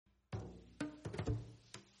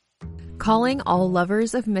Calling all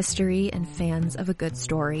lovers of mystery and fans of a good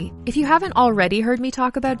story. If you haven't already heard me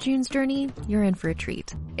talk about June's Journey, you're in for a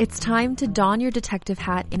treat. It's time to don your detective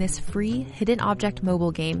hat in this free hidden object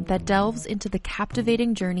mobile game that delves into the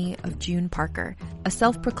captivating journey of June Parker, a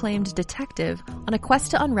self-proclaimed detective on a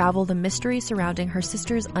quest to unravel the mystery surrounding her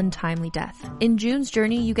sister's untimely death. In June's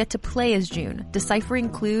Journey, you get to play as June, deciphering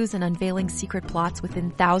clues and unveiling secret plots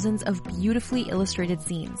within thousands of beautifully illustrated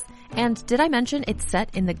scenes. And did I mention it's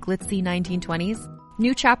set in the glitzy 1920s?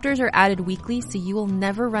 New chapters are added weekly, so you will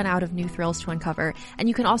never run out of new thrills to uncover, and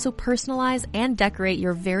you can also personalize and decorate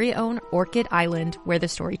your very own Orchid Island where the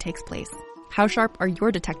story takes place. How sharp are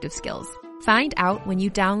your detective skills? Find out when you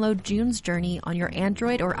download June's Journey on your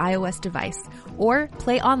Android or iOS device, or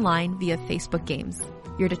play online via Facebook Games.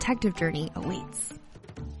 Your detective journey awaits.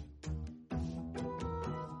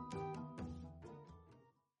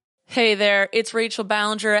 Hey there, it's Rachel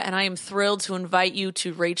Ballinger, and I am thrilled to invite you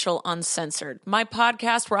to Rachel Uncensored, my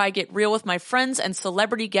podcast where I get real with my friends and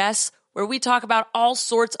celebrity guests, where we talk about all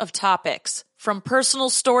sorts of topics. From personal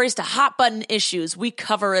stories to hot-button issues, we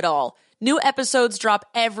cover it all. New episodes drop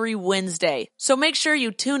every Wednesday, so make sure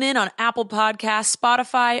you tune in on Apple Podcasts,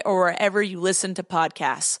 Spotify, or wherever you listen to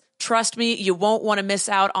podcasts. Trust me, you won't want to miss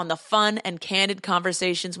out on the fun and candid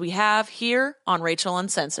conversations we have here on Rachel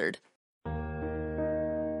Uncensored.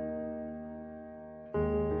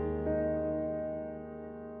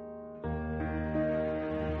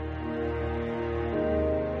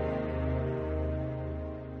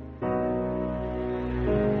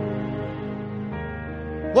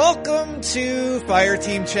 Welcome to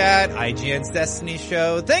Fireteam Chat, IGN's Destiny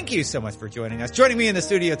show. Thank you so much for joining us. Joining me in the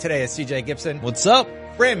studio today is CJ Gibson. What's up?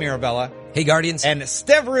 Fran Mirabella. Hey, Guardians. And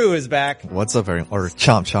Stev Rue is back. What's up, everyone? Or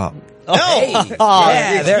chomp chomp. Oh, hey.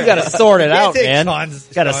 yeah, You gotta sort it out, man.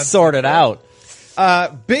 Gotta sort it out.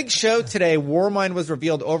 Big show today. Warmind was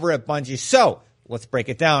revealed over at Bungie. So, let's break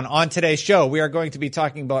it down. On today's show, we are going to be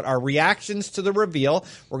talking about our reactions to the reveal.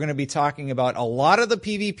 We're going to be talking about a lot of the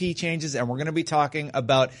PvP changes, and we're going to be talking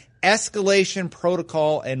about escalation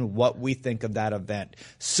protocol and what we think of that event.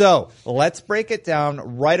 So let's break it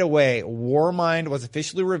down right away. Warmind was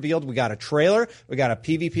officially revealed. We got a trailer. We got a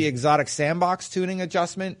PvP exotic sandbox tuning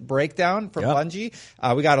adjustment breakdown from Bungie.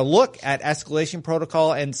 We got a look at escalation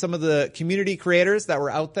protocol, and some of the community creators that were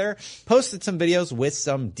out there posted some videos with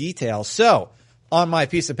some details. So on my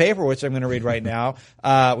piece of paper, which I'm going to read right now,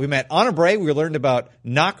 we met Honor Bray. We learned about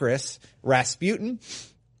Nokris, Rasputin,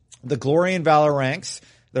 the Glory and Valor ranks.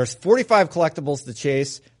 There's 45 collectibles to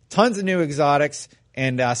chase, tons of new exotics,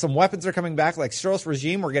 and some weapons are coming back like Stross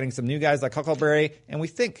Regime. We're getting some new guys like Huckleberry, and we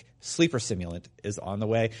think Sleeper Simulant is on the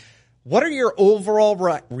way. What are your overall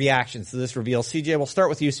reactions to this reveal? CJ, we'll start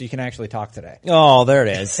with you so you can actually talk today. Oh, there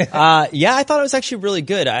it is. Yeah, I thought it was actually really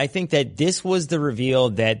good. I think that this was the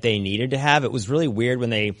reveal that they needed to have. It was really weird when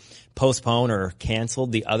they postponed or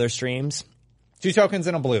canceled the other streams. 2 tokens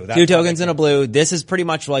and a blue. Two tokens and a blue. This is pretty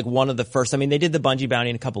much like one of the first. I mean, they did the Bungie bounty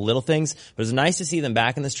and a couple little things, but it was nice to see them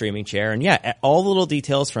back in the streaming chair. And yeah, all the little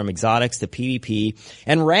details from exotics to PvP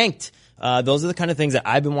and ranked. Those are the kind of things that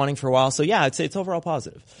I've been wanting for a while. So yeah, I'd say it's overall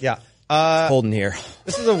positive. Yeah. Cold in here.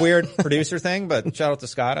 This is a weird producer thing, but shout out to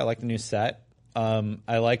Scott. I like the new set.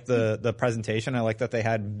 I like the presentation. I like that they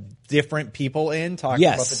had different people in talking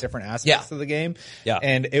about the different aspects of the game. Yeah.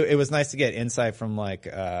 And it was nice to get insight from like,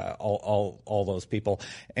 all those people.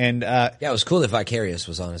 And, yeah, it was cool that Vicarious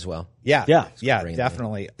was on as well. Yeah. Yeah,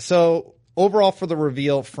 definitely. So overall for the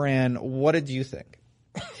reveal, Fran, what did you think?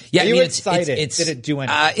 Yeah, you excited? Did it do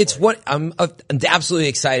anything? It's what I'm absolutely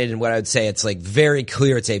excited, and what I would say, it's like very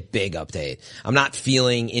clear it's a big update. I'm not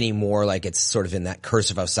feeling anymore like it's sort of in that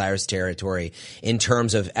Curse of Osiris territory in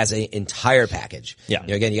terms of as an entire package. Yeah. You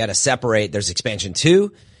know, again, you got to separate. There's expansion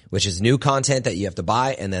 2, which is new content that you have to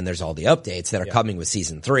buy, and then there's all the updates that are coming with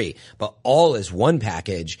season 3. But all as one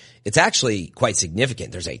package, it's actually quite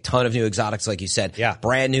significant. There's a ton of new exotics, like you said. Yeah.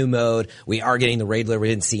 Brand new mode. We are getting the raid layer. We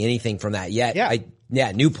didn't see anything from that yet.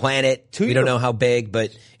 Yeah, new planet. We don't know how big,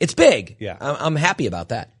 but it's big. Yeah. I'm happy about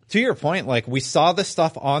that. To your point, like we saw this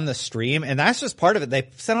stuff on the stream, and that's just part of it. They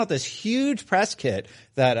sent out this huge press kit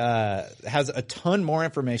that has a ton more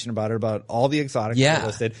information about it, about all the exotics that are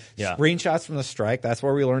listed. Yeah. Screenshots from the strike. That's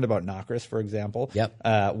where we learned about Nokris, for example.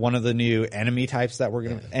 Yep. One of the new enemy types that we're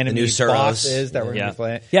going to, enemy bosses that we're going to be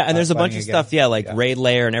playing. Yeah, and there's a bunch of stuff, like raid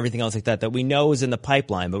layer and everything else like that we know is in the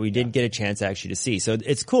pipeline, but we didn't get a chance actually to see. So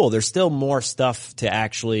it's cool. There's still more stuff to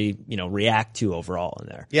actually, react to overall in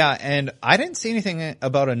there. Yeah, and I didn't see anything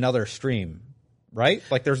about another stream right?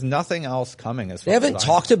 Like there's nothing else coming as far They haven't as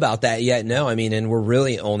talked about that yet. No, I mean, and we're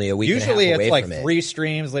really only a week Usually and a half away it's like from it. 3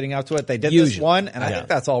 streams leading up to it. They did Usually. this one, and I think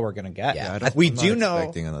that's all we're going to get. Yeah, we I'm do not know.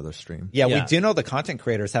 expecting another stream. Yeah, we do know the content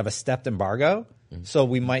creators have a stepped embargo, so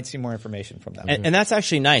we might see more information from them. And that's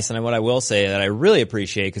actually nice. And what I will say that I really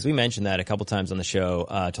appreciate, because we mentioned that a couple times on the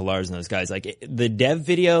show to Lars and those guys, like the dev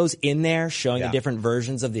videos in there showing the different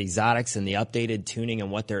versions of the exotics and the updated tuning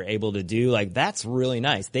and what they're able to do. Like that's really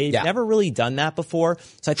nice. They've never really done that before.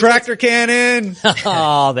 So I think Tractor cannon.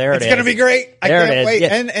 oh, there it is. It's going to be great. I There it can't is. wait.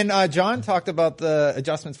 Yeah. And John talked about the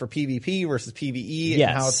adjustments for PvP versus PvE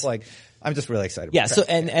and how it's like. I'm just really excited. Yeah. So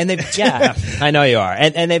and they've I know you are,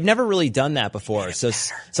 and they've never really done that before. So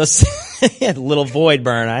little void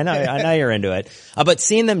burn. I know you're into it. But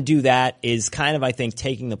seeing them do that is kind of, I think,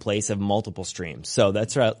 taking the place of multiple streams. So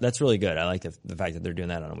that's really good. I like the fact that they're doing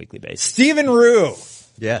that on a weekly basis. Stephen Rue.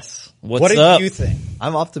 Yes. What do up? you think?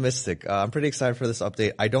 I'm optimistic. I'm pretty excited for this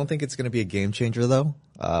update. I don't think it's going to be a game changer though.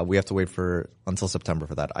 We have to wait until September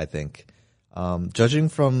for that, I think. Judging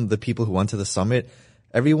from the people who went to the summit,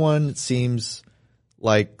 everyone seems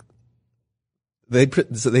like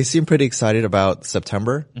they seem pretty excited about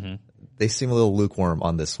September. Mm-hmm. They seem a little lukewarm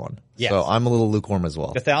on this one. Yes. So I'm a little lukewarm as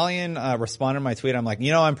well. Gathalion responded to my tweet. I'm like,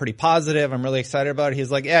 I'm pretty positive. I'm really excited about it.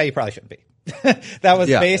 He's like, yeah, you probably shouldn't be. That was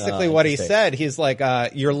basically what he said. He's like,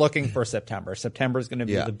 you're looking for September. September is going to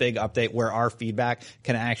be the big update where our feedback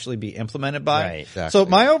can actually be implemented by. Right. Exactly. So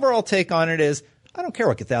my overall take on it is, I don't care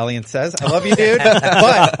what Gathalion says. I love you, dude.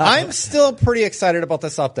 But I'm still pretty excited about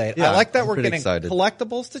this update. I like that we're getting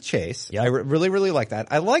collectibles to chase. Yep. I really, really like that.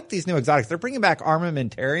 I like these new exotics. They're bringing back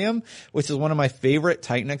Armamentarium, which is one of my favorite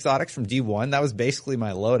Titan exotics from D1. That was basically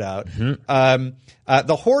my loadout. Mm-hmm.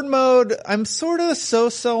 The Horde mode, I'm sort of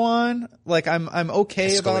so-so on. Like, I'm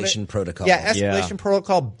okay about it. Escalation protocol. Yeah, escalation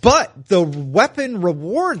protocol. But the weapon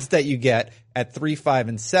rewards that you get at 3, 5,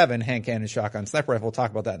 and 7, hand cannon, shotgun, sniper rifle. We'll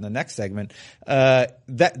talk about that in the next segment.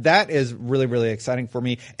 That is really, really exciting for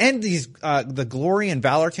me. And these, the glory and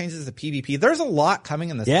valor changes to PvP. There's a lot coming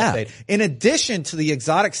in this update. In addition to the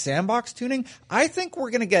exotic sandbox tuning, I think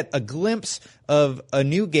we're gonna get a glimpse of a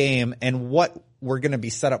new game and what we're going to be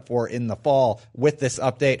set up for in the fall with this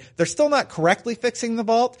update. They're still not correctly fixing the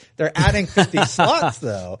vault. They're adding 50 slots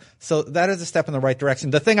though. So that is a step in the right direction.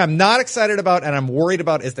 The thing I'm not excited about and I'm worried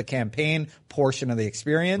about is the campaign portion of the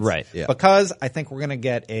experience. Right. Yeah. Because I think we're going to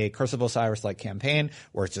get a Curse of Osiris-like campaign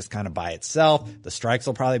where it's just kind of by itself. The strikes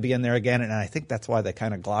will probably be in there again. And I think that's why they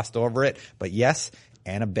kind of glossed over it. But yes,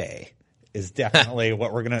 Anna Bay is definitely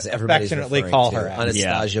what we're going to affectionately call her.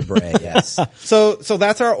 Anastasia Bray, yes. So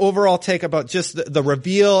that's our overall take about just the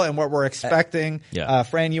reveal and what we're expecting.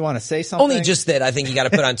 Fran, you want to say something? Only just that I think you got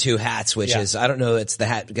to put on 2 hats, which is, I don't know, it's the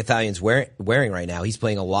hat Gathalion's wearing right now. He's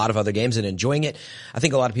playing a lot of other games and enjoying it. I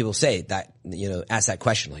think a lot of people say that, ask that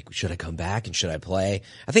question, like, should I come back and should I play?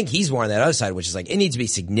 I think he's more on that other side, which is like, it needs to be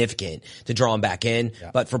significant to draw him back in.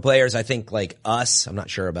 Yeah. But for players, I think like us, I'm not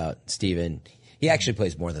sure about Steven. He actually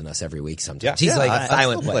plays more than us every week sometimes. He's like a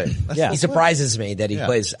silent player. He surprises me that he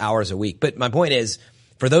plays hours a week. But my point is,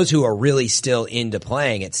 for those who are really still into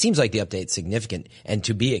playing, it seems like the update's significant and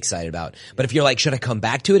to be excited about. But if you're like, should I come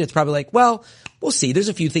back to it? It's probably like, well, we'll see. There's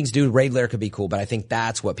a few things, dude. Raid Lair could be cool, but I think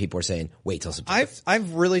that's what people are saying. Wait till September.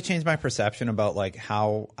 I've really changed my perception about like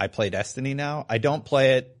how I play Destiny now. I don't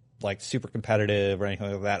play it like super competitive or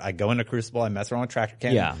anything like that. I go into Crucible, I mess around with Tractor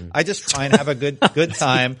Cannon. Yeah. I just try and have a good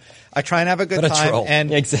time. I try and have a good time. Troll.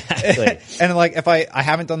 And exactly. And like if I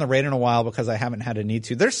haven't done the raid in a while because I haven't had a need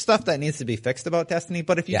to. There's stuff that needs to be fixed about Destiny,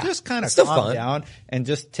 but if you just kind of calm down and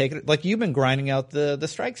just take it, like you've been grinding out the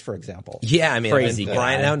strikes, for example. Yeah, I mean, crazy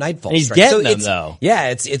grinding out Nightfall. And he's strikes. getting them though. Yeah,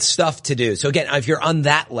 it's stuff to do. So again, if you're on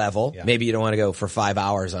that level, maybe you don't want to go for 5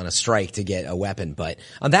 hours on a strike to get a weapon, but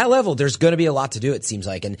on that level, there's going to be a lot to do, it seems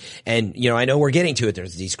like. And I know we're getting to it.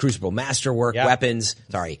 There's these Crucible Masterwork weapons.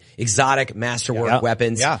 Sorry, exotic Masterwork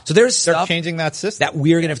weapons. Yeah. So there's They're stuff changing that system that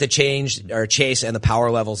we're going to have to change or chase, and the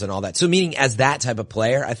power levels and all that. So meaning as that type of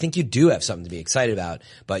player, I think you do have something to be excited about,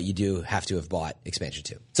 but you do have to have bought expansion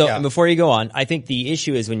 2. So and before you go on, I think the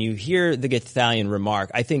issue is when you hear the Gathalion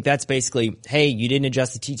remark, I think that's basically, hey, you didn't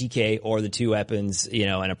adjust the TTK or the 2 weapons,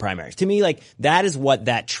 and a primary. To me, like, that is what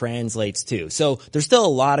that translates to. So there's still a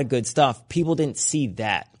lot of good stuff. People didn't see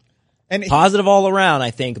that. And positive all around,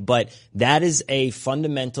 I think, but that is a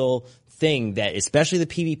fundamental thing that especially the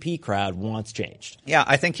PvP crowd wants changed. Yeah,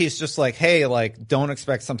 I think he's just like, hey, like, don't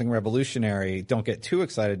expect something revolutionary. Don't get too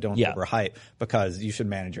excited. Don't overhype because you should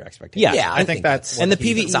manage your expectations. Yeah, I think that's and the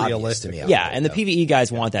PvE realistic. to me. Yeah, and the PvE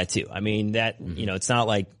guys want that too. I mean, that, it's not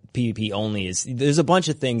like PvP only is, there's a bunch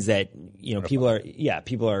of things that,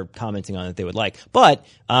 people are commenting on that they would like. But,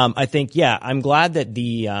 I think, I'm glad that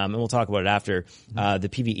and we'll talk about it after, the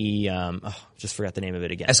PvE, just forgot the name of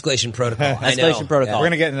it again. Escalation Protocol. Escalation Protocol. We're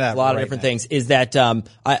going to get into that. A lot of different things. Is that,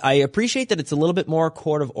 I appreciate that it's a little bit more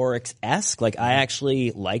Court of Oryx-esque. Like, I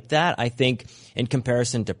actually like that. I think in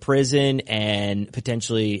comparison to Prison and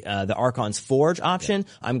potentially, the Archon's Forge option,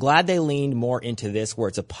 I'm glad they leaned more into this where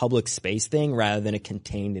it's a public space thing rather than a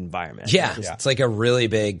contained environment. Yeah. It's like a really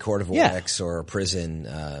big Court of Oryx or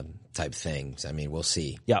Prison, type things. I mean, we'll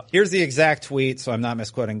see. Yeah. Here's the exact tweet, so I'm not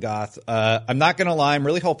misquoting Goth. I'm not going to lie. I'm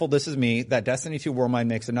really hopeful this is me, that Destiny 2 Warmind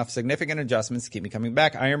makes enough significant adjustments to keep me coming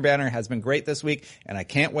back. Iron Banner has been great this week, and I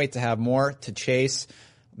can't wait to have more to chase.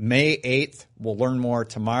 May 8th, we'll learn more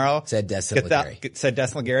tomorrow. Said Destin Legary. Said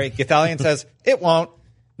Destin Legary. Gathalion says, it won't.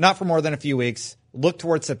 Not for more than a few weeks. Look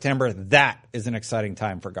towards September. That is an exciting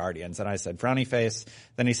time for Guardians. And I said, frowny face.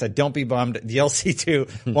 Then he said, don't be bummed. DLC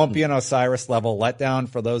 2 won't be an Osiris level letdown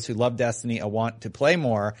for those who love Destiny and want to play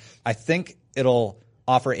more. I think it'll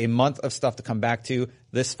offer a month of stuff to come back to.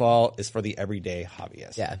 This fall is for the everyday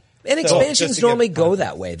hobbyist. Yeah. And expansions normally go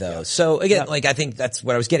that way, though. Yeah. So again, like I think that's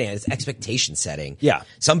what I was getting at. It's expectation setting. Yeah.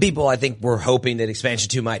 Some people, I think, were hoping that expansion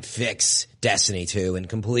 2 might fix Destiny 2 and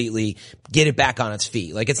completely get it back on its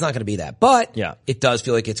feet. Like it's not going to be that, but it does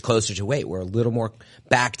feel like it's closer to wait. We're a little more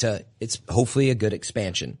back to. It's hopefully a good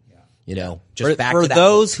expansion. Just back for to that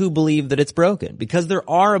those who believe that it's broken, because there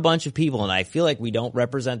are a bunch of people, and I feel like we don't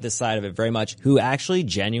represent this side of it very much, who actually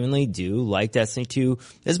genuinely do like Destiny 2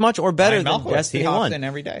 as much or better than Destiny 1. He in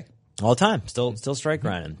every day. All the time. Still strike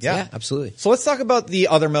grinding. Yeah, absolutely. So let's talk about the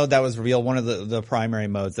other mode that was revealed, one of the primary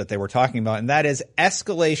modes that they were talking about, and that is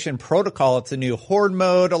Escalation Protocol. It's a new horde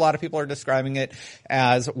mode. A lot of people are describing it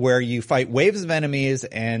as where you fight waves of enemies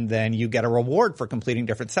and then you get a reward for completing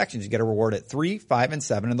different sections. You get a reward at 3, 5, and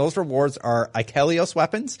 7, and those rewards are Ikelios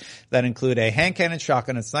weapons that include a hand cannon,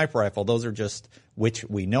 shotgun, and sniper rifle. Those are just which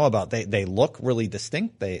we know about. They look really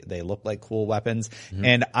distinct. They look like cool weapons. Mm-hmm.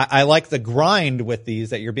 And I like the grind with these,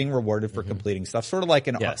 that you're being rewarded for completing stuff. Sort of like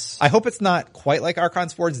I hope it's not quite like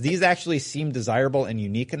Archon's Forge. These actually seem desirable and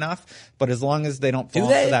unique enough, but as long as they don't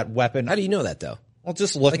fall into that weapon. How do you know that though? Well,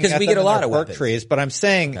 just looking at we them get a lot of perk weapons. trees, but I'm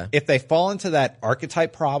saying if they fall into that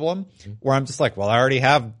archetype problem where I'm just like, well, I already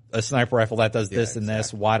have a sniper rifle that does this and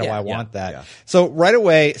this. Why do I want that? Yeah. So right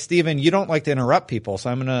away, Steven, you don't like to interrupt people,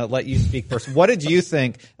 so I'm going to let you speak first. What did you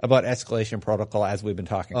think about Escalation Protocol as we've been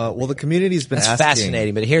talking about? Well, the community's been asking.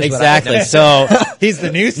 Fascinating, but here's exactly. what So he's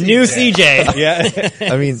the new CJ. New CJ.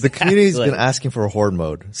 Yeah. I mean, the community's been asking for a horde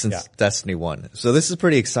mode since Destiny 1. So this is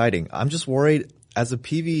pretty exciting. I'm just worried as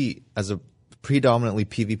a predominantly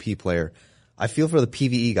PvP player, I feel for the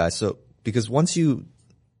PvE guys. So, because once you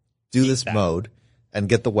do this mode and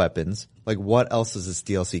get the weapons, like what else does this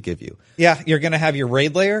DLC give you? Yeah, you're going to have your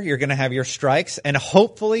raid layer, you're going to have your strikes, and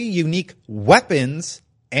hopefully unique weapons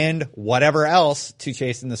and whatever else to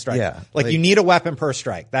chase in the strike. Yeah, like you need a weapon per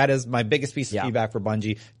strike. That is my biggest piece of feedback for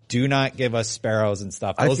Bungie. Do not give us sparrows and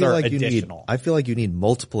stuff. Those are additional. I feel like you need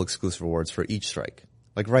multiple exclusive rewards for each strike.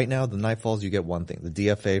 Like right now, the Nightfalls, you get one thing, the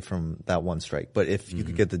DFA from that one strike. But if you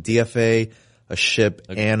could get the DFA, a ship,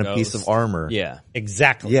 and a piece of armor. Yeah.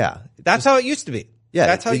 Exactly. Yeah. That's how it used to be. Yeah.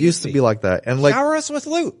 That's how it used to be like that. And like, shower us with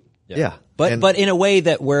loot. Yeah. But in a way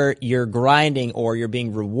that where you're grinding or you're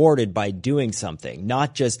being rewarded by doing something,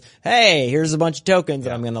 not just, hey, here's a bunch of tokens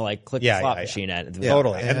and I'm going to like click the slot machine at it.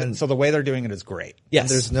 Totally. And so the way they're doing it is great. Yes. And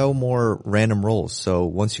there's no more random rolls. So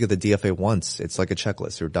once you get the DFA once, it's like a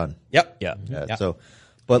checklist. You're done. Yep. Yeah. So,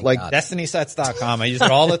 but like DestinySets.com. I use it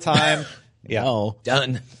all the time. Yeah. Oh.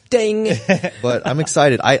 Done. Ding. But I'm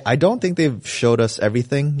excited. I don't think they've showed us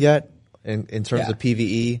everything yet in terms of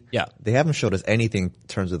PvE. Yeah. They haven't showed us anything in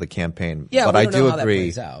terms of the campaign. Yeah, but we I don't do know how that agree.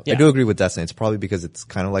 plays out. I do agree with Destiny. It's probably because it's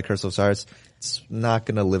kind of like Curse of Osiris. It's not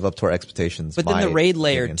going to live up to our expectations. But then the raid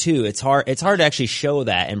layer too, it's hard to actually show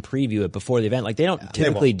that and preview it before the event. Like they don't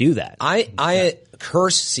typically do that.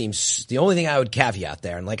 Curse seems the only thing I would caveat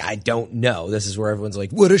there, and like I don't know. This is where everyone's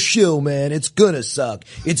like, "What a shill, man! It's gonna suck.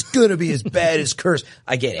 It's gonna be as bad as Curse."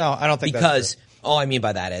 I get it. No, I don't think because all I mean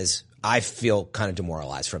by that is I feel kind of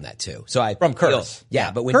demoralized from that too. So from Curse,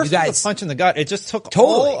 but when Curse you guys was a punch in the gut, it just took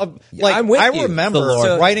totally. all of like I'm with I you. remember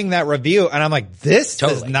writing that review, and I'm like, this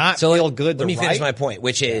does not feel good. Let me finish my point,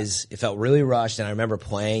 which is it felt really rushed, and I remember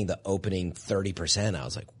playing the opening 30%. I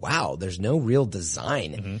was like, wow, there's no real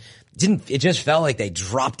design. it just felt like they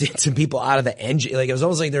dropped in some people out of the engine. Like it was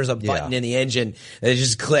almost like there's a button in the engine that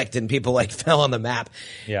just clicked and people like fell on the map.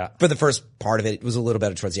 Yeah. For the first part of it, it was a little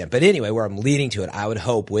better towards the end. But anyway, where I'm leading to it, I would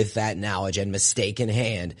hope with that knowledge and mistake in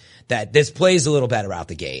hand that this plays a little better out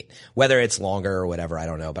the gate. Whether it's longer or whatever, I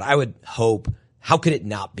don't know. But I would hope, how could it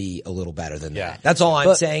not be a little better than that? That's all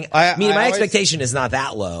I'm saying. I mean, my expectation is not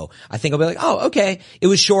that low. I think I'll be like, oh, okay. It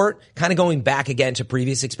was short, kind of going back again to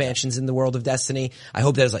previous expansions in the world of Destiny. I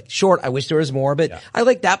hope that was like short. I wish there was more, but I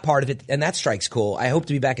like that part of it, and that strikes cool. I hope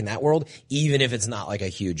to be back in that world, even if it's not like a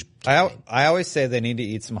huge campaign. I always say they need to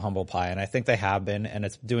eat some humble pie, and I think they have been, and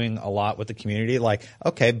it's doing a lot with the community. Like,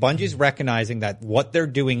 okay, Bungie's recognizing that what they're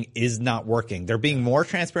doing is not working. They're being more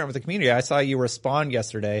transparent with the community. I saw you respond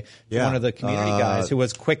yesterday to one of the community guys who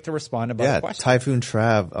was quick to respond about the question. Typhoon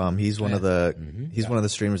Trav, he's one of the one of the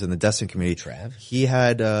streamers in the Destiny community. Trav. He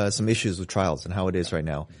had some issues with Trials and how it is right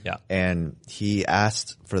now. Yeah. And he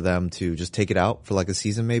asked for them to just take it out for like a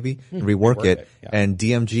season maybe and rework it. Yeah. And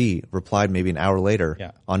DMG replied maybe an hour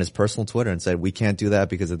later on his personal Twitter and said, we can't do that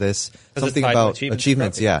because of this. Something about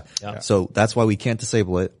achievements. Yeah. So that's why we can't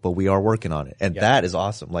disable it, but we are working on it. And that is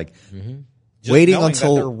awesome. Like Just waiting knowing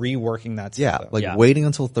until that they're reworking that stuff. Waiting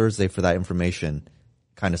until Thursday for that information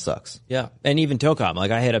kind of sucks. Yeah. And even Tocom,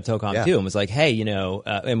 like I hit up Tocom too and was like, hey, you know,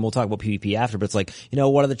 and we'll talk about PvP after, but it's like, you know,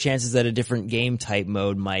 what are the chances that a different game type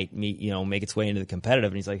mode might make its way into the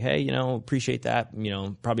competitive? And he's like, hey, you know, appreciate that. You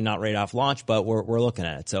know, probably not right off launch, but we're looking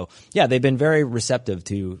at it. So yeah, they've been very receptive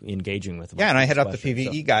to engaging with. Yeah. And I hit up the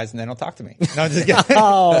PvE guys and they don't talk to me. No, I'm just kidding.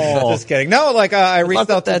 Just kidding. No, like, I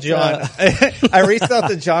reached out to John, I reached out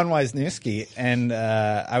to John Wisniewski and,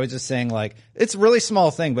 I was just saying like, it's a really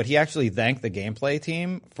small thing, but he actually thanked the gameplay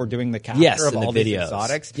team for doing the capture of all these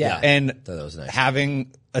exotics. Yeah. And that was nice.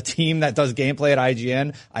 Having a team that does gameplay at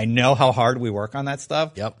IGN, I know how hard we work on that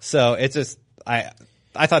stuff. Yep. So it's just, I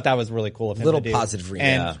thought that was really cool of him Little to do. positive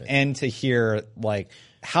reinforcement. And to hear like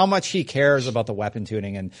how much he cares about the weapon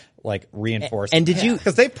tuning and like reinforcing. And did you,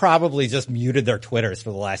 because they probably just muted their Twitters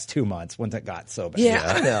for the last 2 months when it got so bad. Yeah,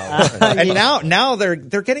 I know. And now they're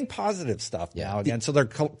getting positive stuff now again. So they're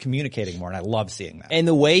communicating more and I love seeing that. and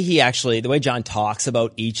the way John talks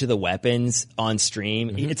about each of the weapons on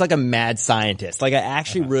stream, it's like a mad scientist. Like I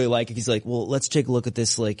actually really like it. He's like, well, let's take a look at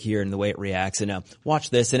this like here and the way it reacts and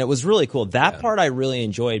watch this. And it was really cool. That part I really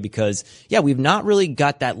enjoyed because we've not really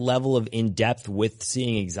got that level of in depth with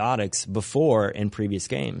seeing exotics before in previous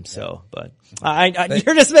games. So, but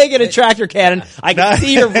you're just making a tractor cannon. I can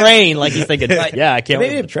see your brain like he's thinking, I can't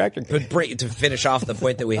wait for the tractor cannon. But to finish off the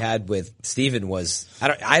point that we had with Steven was,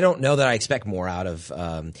 I don't know that I expect more out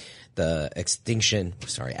of, the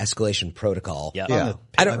escalation protocol. Yeah.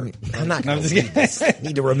 I'm not going to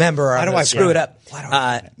need to remember. How do I screw it up?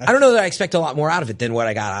 I don't know that I expect a lot more out of it than what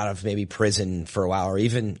I got out of maybe prison for a while, or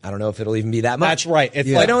even, I don't know if it'll even be that much. That's right.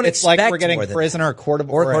 It's like we're getting prison or Court of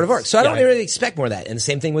Oryx. So I don't really expect more of that. And the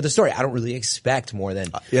same thing with the story. I don't really expect more than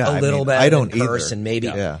a little bit. I don't curse either. And maybe.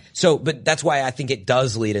 Yeah. So, but that's why I think it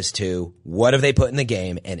does lead us to what have they put in the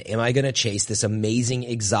game, and am I going to chase this amazing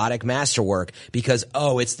exotic masterwork because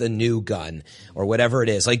it's the new gun or whatever it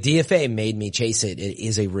is. Like DFA made me chase it. It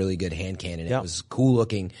is a really good hand cannon. It was cool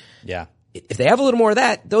looking. Yeah. If they have a little more of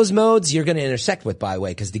that, those modes you're going to intersect with, by the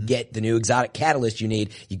way, because to get the new exotic catalyst you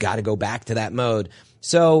need, you got to go back to that mode.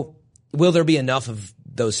 So will there be enough of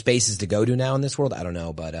those spaces to go to now in this world? I don't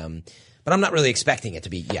know, but I'm not really expecting it to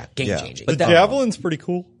be game changing. But Javelin's pretty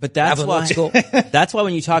cool. But that's why cool. That's why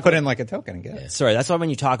when you talk put in like a token and get it. Sorry, that's why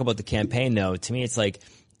when you talk about the campaign though, to me it's like,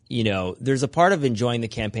 you know, there's a part of enjoying the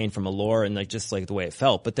campaign from a lore and like just like the way it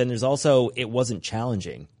felt, but then there's also it wasn't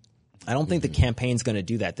challenging. I don't think the campaign's going to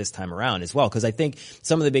do that this time around as well, because I think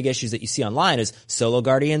some of the big issues that you see online is solo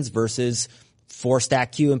guardians versus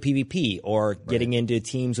 4-stack queue and PvP, or getting into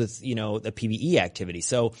teams with, you know, the PvE activity.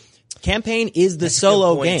 So campaign is the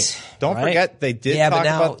solo game. Don't forget they did talk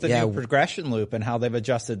about the new progression loop and how they've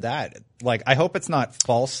adjusted that. Like, I hope it's not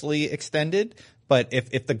falsely extended. But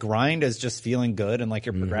if the grind is just feeling good and like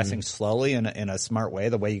you're progressing slowly in a smart way,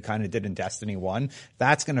 the way you kind of did in Destiny 1,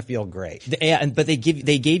 that's going to feel great. But they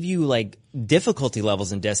gave you like difficulty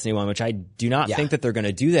levels in Destiny 1, which I do not think that they're going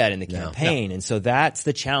to do that in the campaign. No. And so that's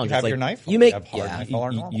the challenge. You have like, your nightfall. You make have hard nightfall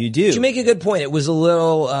or normal. You do. You make a good point. It was a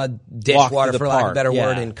little dishwater, for lack of a better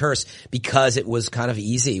word, in Curse, because it was kind of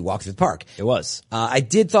easy. Walk through the park. It was. I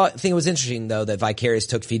think it was interesting though that Vicarious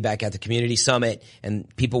took feedback at the community summit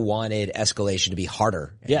and people wanted escalation to be be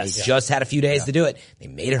harder. And Yes. they just had a few days to do it. They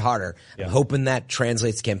made it harder. I'm hoping that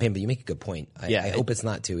translates to campaign, but you make a good point. I hope it's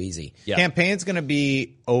not too easy. Yeah. Campaign's going to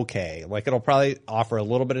be okay. Like, it'll probably offer a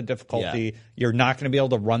little bit of difficulty. Yeah. You're not going to be able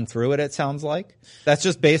to run through it sounds like. That's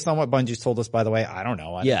just based on what Bungie's told us, by the way. I don't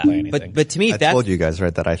know. I didn't play anything. But to me, I that's told you guys,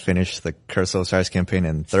 right, that I finished the Curse of Osiris campaign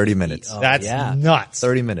in 30 minutes. That's nuts.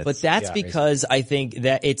 30 minutes. But that's because I think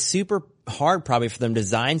that it's super hard probably for them to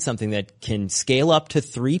design something that can scale up to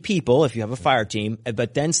 3 people if you have a fire team,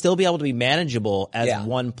 but then still be able to be manageable as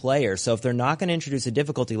one player. So if they're not going to introduce a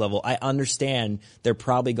difficulty level, I understand they're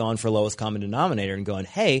probably going for lowest common denominator and going,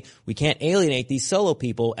 hey, we can't alienate these solo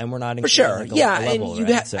people and we're not For sure. the Yeah, level, and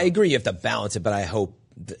right? I agree you have to balance it, but I hope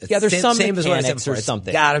there's some same as what I said mechanics before. or something.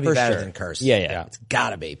 It's gotta be For better sure. than Curse. Yeah. It's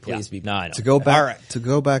gotta be. Please be. No, I know. To go back, All right. to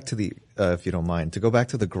go back to the, if you don't mind, to go back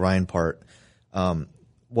to the grind part,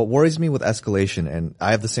 what worries me with escalation, and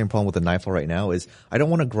I have the same problem with the nightfall right now, is I don't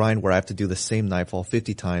want to grind where I have to do the same nightfall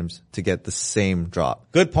 50 times to get the same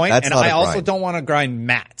drop. Good point. That's And not I a also grind. don't want to grind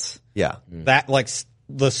mats. Yeah. That, like,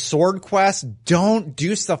 the sword quest, don't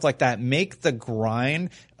do stuff like that. Make the grind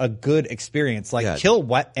a good experience. Like, kill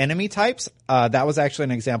what enemy types. That was actually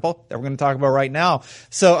an example that we're going to talk about right now.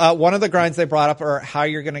 So, one of the grinds they brought up are how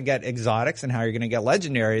you're going to get exotics and how you're going to get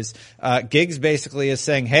legendaries. Gigs basically is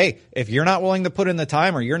saying, hey, if you're not willing to put in the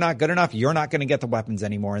time or you're not good enough, you're not going to get the weapons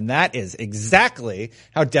anymore. And that is exactly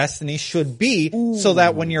how Destiny should be. So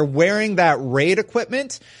that when you're wearing that raid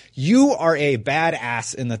equipment, you are a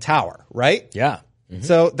badass in the tower, right? Yeah.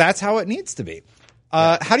 So that's how it needs to be.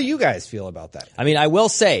 How do you guys feel about that? I mean, I will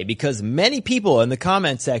say, because many people in the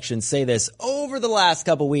comment section say this over the last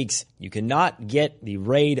couple weeks, you cannot get the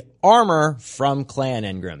raid armor from clan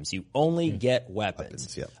engrams. You only get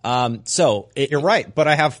weapons. You're right, but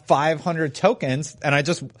I have 500 tokens and I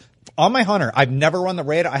just, on my hunter, I've never run the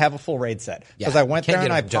raid. I have a full raid set because I went can't there and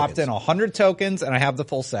get I it from popped in 100 tokens and I have the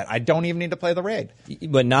full set. I don't even need to play the raid.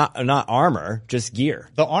 But not armor, just gear.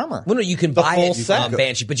 The armor. Well, no, you can The buy full it set. on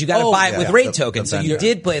Banshee, but you got to buy it with raid tokens. So you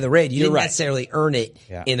did play the raid. You didn't right. necessarily earn it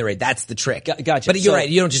in the raid. That's the trick. Gotcha. But you're So- right.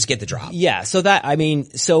 You don't just get the drop. Yeah, so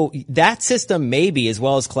that system maybe, as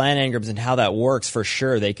well as clan engrams and how that works, for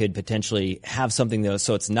sure they could potentially have something though,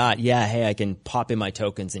 so it's not, hey, I can pop in my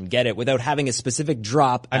tokens and get it without having a specific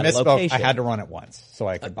drop I at a misspoke. location. I had to run it once so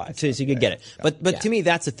I could buy it. So you could get it. But to me,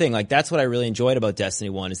 that's the thing. Like, that's what I really enjoyed about Destiny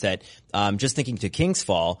 1 is that, just thinking to King's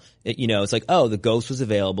Fall, it's like, oh, the Ghost was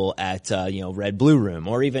available at, Red Blue Room,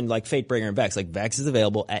 or even like Fatebringer and Vex. Like, Vex is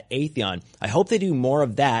available at Atheon. I hope they do more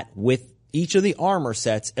of that with each of the armor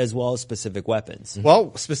sets as well as specific weapons.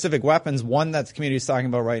 Well, specific weapons, one that the community is talking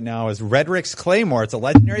about right now is Redrick's Claymore. It's a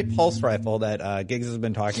legendary pulse rifle that Giggs has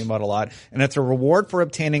been talking about a lot, and it's a reward for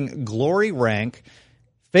obtaining glory rank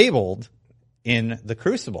Fabled in the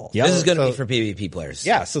Crucible. This is going to be for PvP players.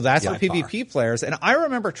 Yeah, so that's for by far. PvP players. And I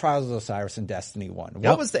remember Trials of Osiris in Destiny 1.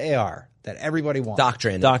 What was the AR that everybody wanted?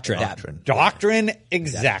 Doctrine.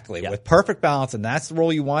 Exactly. With perfect balance, and that's the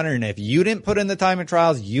role you wanted. And if you didn't put in the time in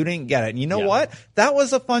Trials, you didn't get it. And you know what? That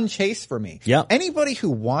was a fun chase for me. Yeah. Anybody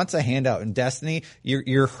who wants a handout in Destiny,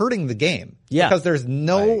 you're hurting the game. Yeah. Because there's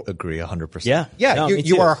no... I agree 100%. Yeah. Yeah, No, me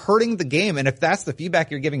you too. are hurting the game, and if that's the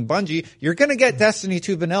feedback you're giving Bungie, you're going to get Destiny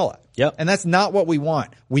 2 vanilla. Yep. And that's not what we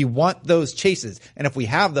want. We want those chases. And if we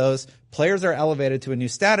have those, players are elevated to a new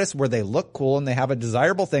status where they look cool and they have a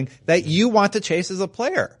desirable thing that you want to chase as a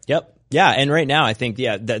player. Yep. Yeah, and right now I think,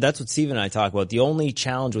 that's what Steve and I talk about. The only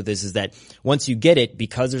challenge with this is that once you get it,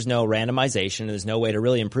 because there's no randomization and there's no way to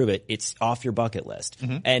really improve it, it's off your bucket list.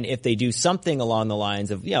 And if they do something along the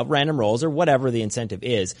lines of, random rolls or whatever the incentive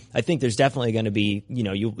is, I think there's definitely going to be,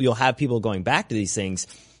 you'll have people going back to these things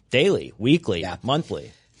daily, weekly,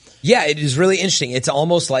 monthly. Yeah, it is really interesting. It's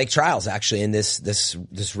almost like Trials, actually, in this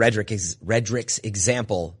Redrick's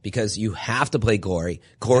example, because you have to play Glory.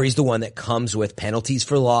 Glory's the one that comes with penalties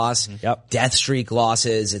for loss, death streak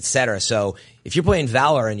losses, etc. So if you're playing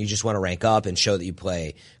Valor and you just want to rank up and show that you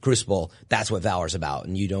play Crucible, that's what Valor's about,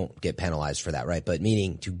 and you don't get penalized for that, right? But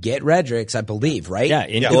meaning to get Redrick's, I believe, right? Yeah,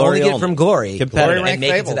 in you Glory only get only. from Glory Competitive. and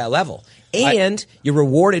make it to that level. And you're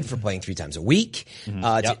rewarded for playing 3 times a week.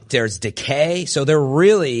 There's decay. So they're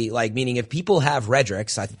really meaning if people have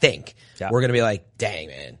Redrick's, I think we're going to be like, dang,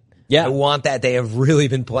 man. Yeah. I want that. They have really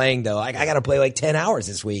been playing though. I got to play 10 hours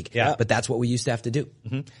this week. Yeah. But that's what we used to have to do.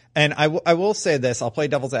 And I will say this, I'll play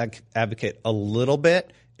devil's advocate a little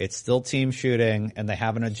bit. It's still team shooting, and they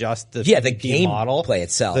haven't adjusted the the PvP model. gameplay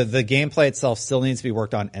itself. The gameplay itself still needs to be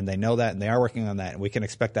worked on, and they know that, and they are working on that, and we can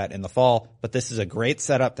expect that in the fall. But this is a great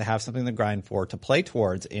setup to have something to grind for, to play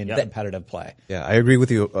towards in competitive play. Yeah, I agree with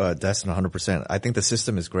you, Destin, 100%. I think the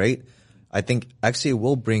system is great. I think actually it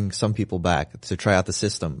will bring some people back to try out the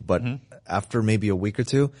system. But after maybe a week or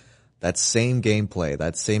two, that same gameplay,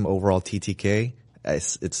 that same overall TTK,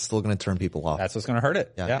 it's still going to turn people off. That's what's going to hurt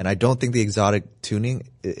it. Yeah. And I don't think the exotic tuning,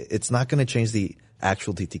 it's not going to change the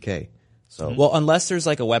actual TTK. So, Well, unless there's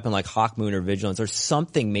like a weapon like Hawk Moon or Vigilance or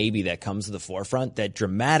something maybe that comes to the forefront that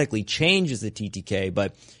dramatically changes the TTK,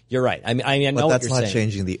 but you're right. I know but what that's you're not saying.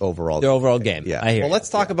 changing the overall game. Yeah. I hear Well, you. let's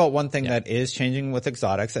talk about one thing that is changing with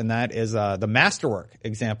exotics, and that is the masterwork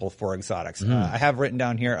example for exotics. I have written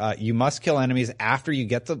down here, you must kill enemies after you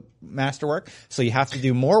get the masterwork, so you have to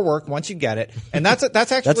do more work once you get it. And that's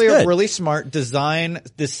actually a good. really smart design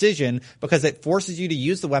decision because it forces you to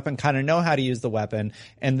use the weapon, kind of know how to use the weapon,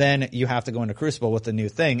 and then you have to go into Crucible with the new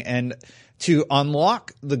thing. And to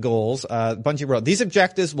unlock the goals, Bungie wrote, these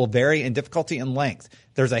objectives will vary in difficulty and length.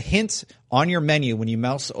 There's a hint on your menu when you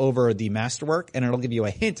mouse over the masterwork, and it'll give you a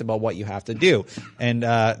hint about what you have to do. And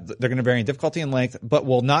they're going to vary in difficulty and length, but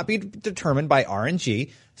will not be determined by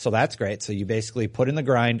RNG. So that's great. So you basically put in the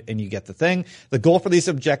grind and you get the thing. The goal for these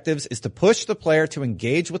objectives is to push the player to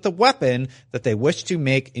engage with the weapon that they wish to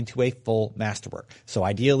make into a full masterwork. So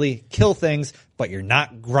ideally, kill things, but you're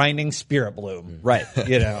not grinding Spirit Bloom. Right.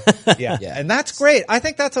 You know? Yeah. And that's great. I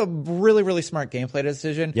think that's a really, really smart gameplay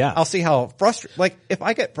decision. Yeah. I'll see how frustrated, like, if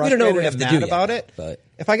I get We don't know what frustrated we have and to mad do about yet, it, but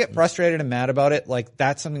if I get frustrated and mad about it, like,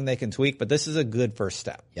 that's something they can tweak, but this is a good first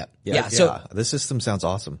step. yeah. Yeah. So this system sounds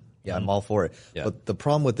awesome. Yeah. I'm all for it. Yeah. But the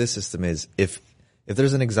problem with this system is if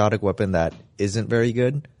there's an exotic weapon that isn't very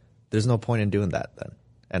good, there's no point in doing that then.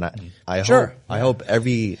 And I hope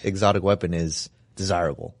every exotic weapon is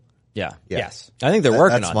desirable. Yeah. Yes. I think they're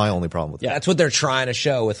working That's on my it. only problem with it. That's what they're trying to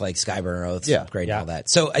show with like Skyburner Oaths, Yeah. upgrade Yeah. and all that.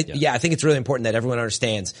 So I think it's really important that everyone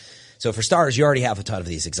understands. So for starters, you already have a ton of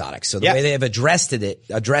these exotics. So the Yes. way they have addressed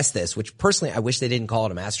this, which personally I wish they didn't call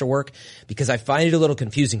it a masterwork because I find it a little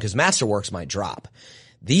confusing because masterworks might drop.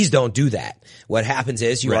 These don't do that. What happens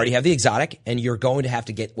is you already have the exotic and you're going to have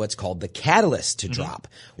to get what's called the catalyst to drop.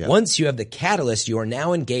 Yeah. Once you have the catalyst, you are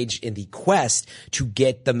now engaged in the quest to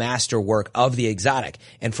get the masterwork of the exotic.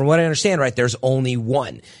 And from what I understand, right, there's only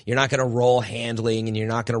one. You're not going to roll handling and you're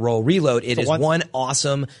not going to roll reload. It is one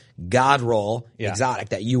awesome god roll exotic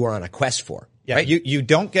that you are on a quest for. Yeah. Right? You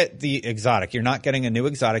don't get the exotic. You're not getting a new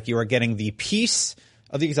exotic. You are getting the piece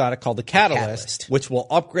of the exotic called the catalyst, which will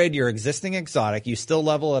upgrade your existing exotic. You still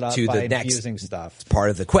level it up To the by next using stuff. part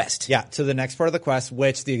of the quest. Yeah, to the next part of the quest,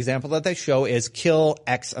 which the example that they show is kill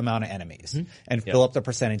X amount of enemies and fill up the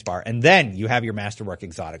percentage bar. And then you have your masterwork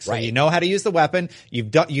exotic. So you know how to use the weapon.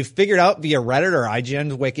 You've figured out via Reddit or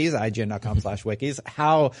IGN wikis, IGN.com/wikis,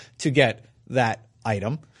 how to get that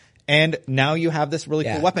item. And now you have this really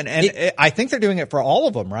cool weapon. And I think they're doing it for all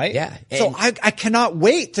of them, right? Yeah. So I cannot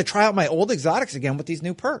wait to try out my old exotics again with these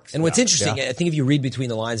new perks. And what's interesting, I think if you read between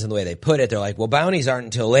the lines and the way they put it, they're like, well, bounties aren't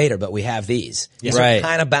until later, but we have these. These are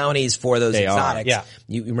kind of bounties for those exotics. Yeah.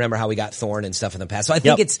 You remember how we got Thorn and stuff in the past. So I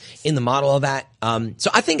think it's in the model of that.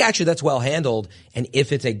 So I think actually that's well handled. And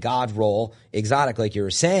if it's a god roll exotic, like you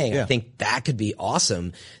were saying, I think that could be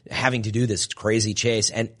awesome having to do this crazy chase.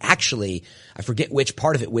 And actually, I forget which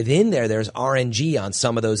part of it. Within there's RNG on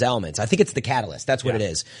some of those elements. I think it's the catalyst. That's what it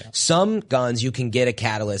is. Some guns you can get a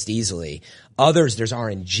catalyst easily. Others, there's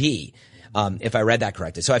RNG. If I read that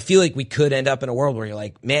correctly. So I feel like we could end up in a world where you're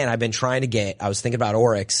like, man, I've been trying to get, I was thinking about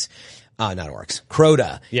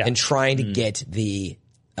Crota, and trying to get the,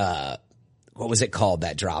 what was it called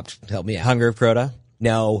that dropped? Help me out. Hunger of Crota.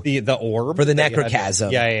 No. The orb? For the that you had necrochasm.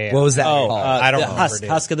 to- Yeah. What was that called? I don't The remember.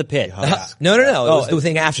 Husk of the Pit. No. It was the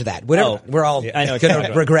thing after that. Whatever. We're all I know what going you're to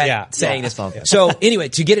talking regret about. saying this. So anyway,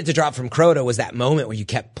 to get it to drop from Crota was that moment where you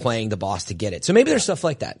kept playing the boss to get it. So maybe there's stuff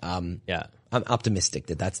like that. I'm optimistic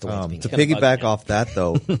that that's the way it's being To done. piggyback off that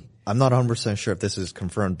though, I'm not 100% sure if this is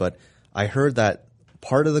confirmed, but I heard that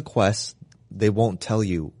part of the quest, they won't tell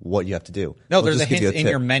you what you have to do. No, They'll there's a just give hint you in tip.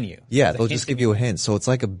 your menu. Yeah, There's a they'll hint just in give you a hint. So it's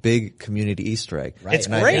like a big community Easter egg. Right. It's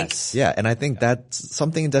And I great. think- and I think that's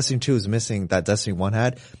something Destiny 2 is missing that Destiny 1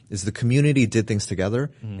 had, is the community did things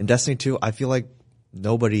together. In Destiny 2, I feel like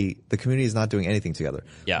the community is not doing anything together.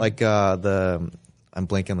 Yeah. Like, I'm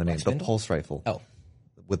blanking on the name, the pulse rifle. Oh.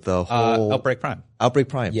 With the whole Outbreak Prime. Outbreak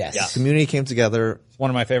Prime. Yes. Yeah. The community came together. One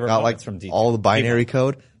of my favorite Got moments like from D. all the binary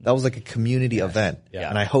code. That was like a community event. Yeah.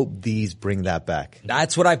 And I hope these bring that back.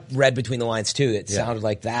 That's what I read between the lines too. It sounded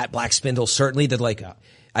like that. Black Spindle certainly did like,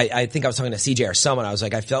 I think I was talking to CJ or someone. I was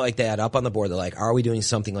like, I felt like they had up on the board. They're like, are we doing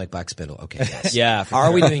something like Black Spindle? Okay. Yes. Yeah, for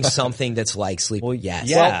Are we doing something that's like Sleeper? Well, yes.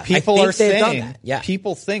 Well, people I are think they've done saying, that. Yeah.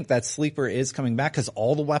 people think that Sleeper is coming back because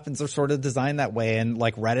all the weapons are sort of designed that way. And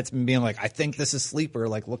like Reddit's been being like, I think this is Sleeper.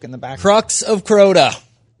 Like look in the back. Crux of Crota.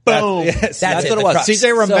 Boom. That's what it the was. crux.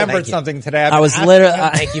 CJ remembered Thank you. something today. I was literally.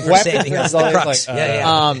 Thank you for Weapons saving us is the always crux. like,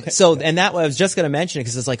 Yeah. And that I was just going to mention it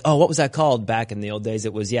because it's like, oh, what was that called back in the old days?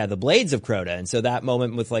 It was, the Blades of Crota. And so that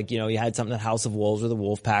moment with like, you had something at House of Wolves where the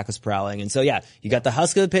wolf pack was prowling. And so, you got the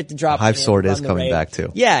Husk of the Pit to drop. Hive in, Sword run is the coming raid. back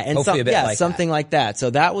too. Yeah. And Hopefully a bit like something that. like that. So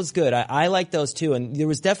that was good. I like those too. And there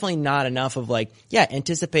was definitely not enough of like,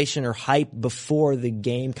 anticipation or hype before the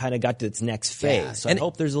game kind of got to its next phase. Yeah. So And- I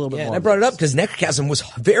hope there's a little bit Yeah, more. and I brought it up because Necrochasm was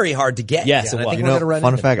very hard to get. Yes, it And I was. think we're gonna run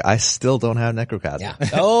Fun into fact, I still don't have Necrocasm. Yeah.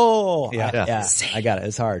 Oh, Yeah. I got it.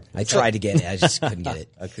 It's hard. I tried to get it. I just couldn't get it.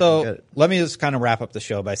 So let me just kind of wrap up the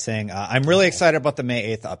show by saying I'm really excited about the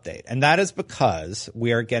May 8th update. And that is because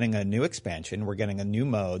we are getting a new expansion. We're getting a new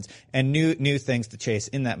modes and new things to chase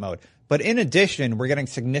in that mode. But in addition, we're getting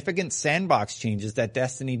significant sandbox changes that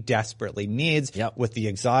Destiny desperately needs with the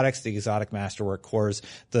exotics, the exotic masterwork cores,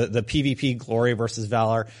 the PvP glory versus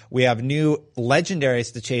valor. We have new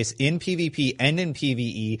legendaries to chase in PvP and in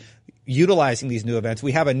PvE. Utilizing these new events.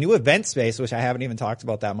 We have a new event space, which I haven't even talked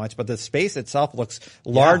about that much, but the space itself looks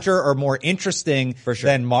larger or more interesting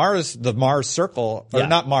than the Mars Circle, or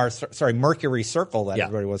not Mars, sorry, Mercury Circle that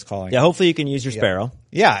everybody was calling. Yeah, hopefully you can use your Sparrow.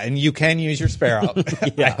 Yeah, and you can use your Sparrow,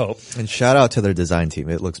 I hope. And shout out to their design team.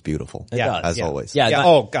 It looks beautiful. does, as always. Yeah.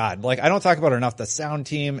 Oh God, like I don't talk about it enough. The sound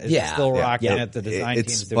team is still rocking it. The design team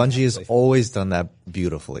is doing Bungie has it. always done that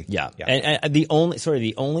beautifully. Yeah. And the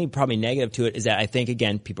only probably negative to it is that I think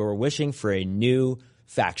again people were wishing for a new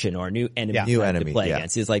faction or a new enemy, to play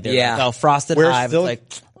against. It's like Frosted We're Hive. still-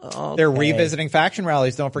 It's like They're revisiting faction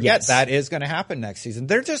rallies. Don't forget that is going to happen next season.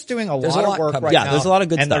 They're just doing a lot of work right now. Yeah, there's a lot of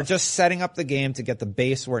good and stuff. they're just setting up the game to get the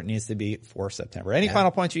base where it needs to be for September. Any final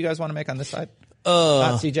points you guys want to make on this side?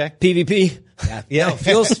 Not CJ? PvP. No,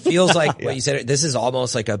 feels like what you said. This is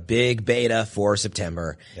almost like a big beta for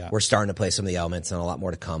September. Yeah. We're starting to play some of the elements and a lot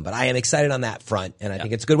more to come. But I am excited on that front, and I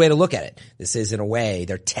think it's a good way to look at it. This is, in a way,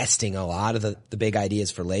 they're testing a lot of the big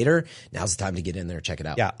ideas for later. Now's the time to get in there and check it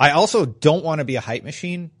out. Yeah, I also don't want to be a hype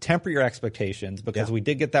machine. Temper your expectations because we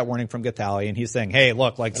did get that warning from Gathalion. And he's saying, hey,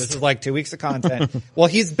 look, like this is like 2 weeks of content. Well,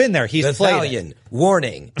 he's been there. He's played it.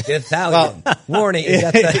 Warning. Gathalion. Warning. Is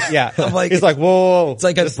that the, I'm like, he's like, whoa. It's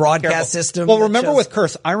like a broadcast system. Well, remember with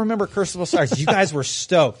Curse, I remember Curse of Osiris. You guys were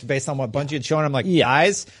stoked based on what Bungie had shown. I'm like,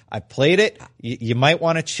 guys, I played it. You might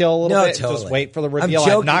want to chill a little bit. Totally. Just wait for the reveal.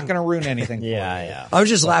 I'm not going to ruin anything. Yeah. I was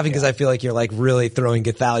just laughing because I feel like you're like really throwing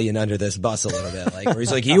Gathalion under this bus a little bit. Like, where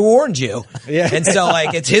he's like, he warned you. Yeah. And so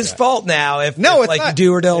like, it's his fault now if it's like not. you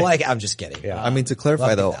do or don't like it. I'm just kidding. Yeah. I mean, to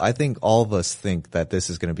clarify though, I think all of us think that this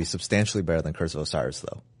is going to be substantially better than Curse of Osiris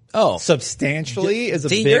though. Oh, Substantially is a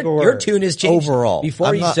see, big word. your tune has changed Overall. Before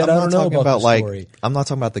I'm you not, said, I'm I not don't know talking about the like, story. I'm not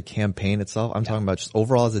talking about the campaign itself. I'm talking about just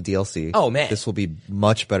overall as a DLC. Oh, man. This will be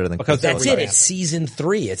much better than Because Curse of That's Osiris. it. It's season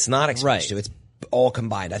 3. It's not expansion 2. It's all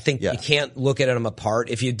combined. I think you can't look at them apart.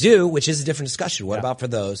 If you do, which is a different discussion, what about for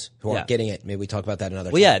those who aren't getting it? Maybe we talk about that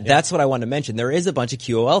another time. That's what I wanted to mention. There is a bunch of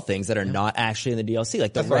QOL things that are not actually in the DLC.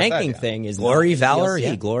 Like the what I said, ranking thing is Glory, not in the Valor, DLC.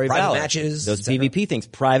 yeah. Glory, Private Valor. matches, Those et cetera. PvP things,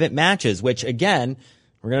 private matches, which again,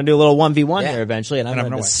 we're going to do a little 1v1 Yeah. here eventually, and I'm going to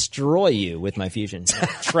gonna win. destroy you with my fusion.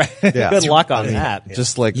 Good luck on that.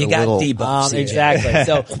 Just like You a got little, debuffs. Exactly.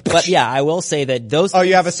 So, but yeah, I will say that those. Oh,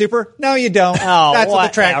 you have a super? No, you don't. Oh, That's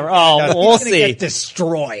what the track. whatever. Oh, does. we'll He's gonna see. Get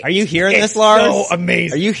destroyed. Are you hearing It's this, Lars? so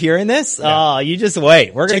amazing. Are you hearing this? Oh, you just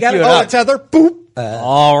wait. We're going to Check cue out it it. up. Tether. Boop.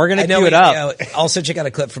 Oh, we're going I to know. cue it up. Also, check out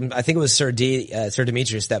a clip from I think it was Sir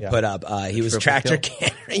Demetrius that put up. He was tractor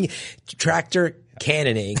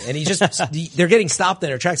cannoning, and he just they're getting stopped in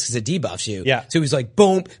their tracks because it debuffs you. Yeah. So he's like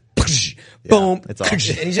boom, boom, it's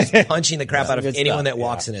awesome. and he's just punching the crap out of good anyone stuff. that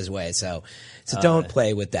walks in his way. So don't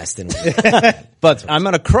play with Destiny. But I'm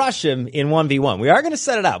going to crush him in 1v1. We are going to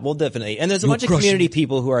set it up. We'll definitely. And there's a bunch of community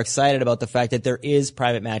people who are excited about the fact that there is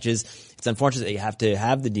private matches. It's unfortunate that you have to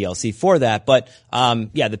have the DLC for that. But, the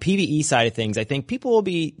PvE side of things, I think people will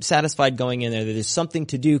be satisfied going in there that there's something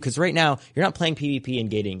to do. Cause right now you're not playing PvP and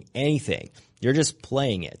gating anything. You're just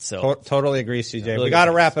playing it. So Totally agree, CJ. Really We got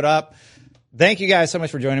to good. wrap it up. Thank you guys so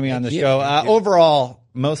much for joining me on the show. Overall,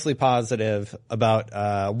 mostly positive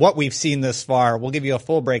about what we've seen this far. We'll give you a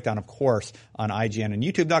full breakdown, of course, on IGN and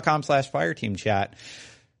YouTube.com/Fireteam chat.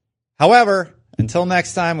 However, until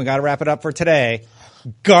next time, we got to wrap it up for today.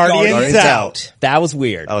 Guardians out. that was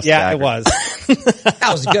weird. That was Yeah, staggering. it was. That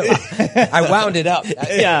was a good one. I wound it up.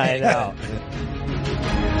 Yeah, I know.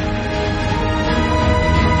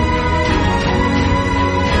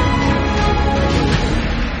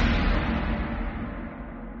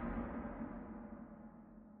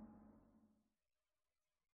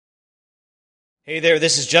 Hey there,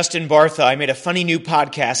 this is Justin Bartha. I made a funny new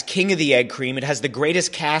podcast, King of the Egg Cream. It has the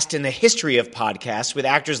greatest cast in the history of podcasts with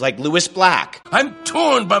actors like Louis Black. I'm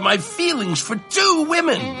torn by my feelings for two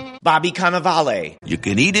women. Bobby Cannavale. You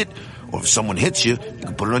can eat it, or if someone hits you, you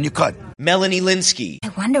can put it on your cut. Melanie Linsky. I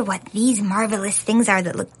wonder what these marvelous things are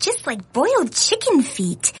that look just like boiled chicken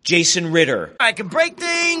feet. Jason Ritter. I can break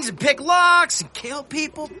things and pick locks and kill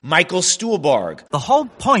people. Michael Stuhlbarg. The whole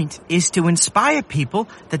point is to inspire people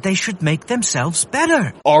that they should make themselves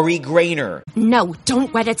better. Ari Grainer. No,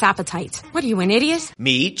 don't whet its appetite. What are you, an idiot?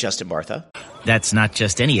 Me, Justin Bartha. That's not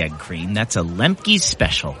just any egg cream, that's a Lemke's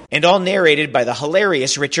special. And all narrated by the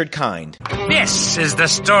hilarious Richard Kind. This is the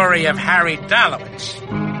story of Harry Dalowitz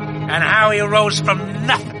and how he rose from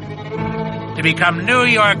nothing to become New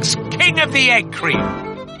York's King of the Egg Cream.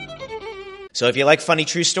 So if you like funny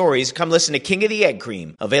true stories, come listen to King of the Egg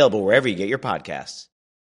Cream, available wherever you get your podcasts.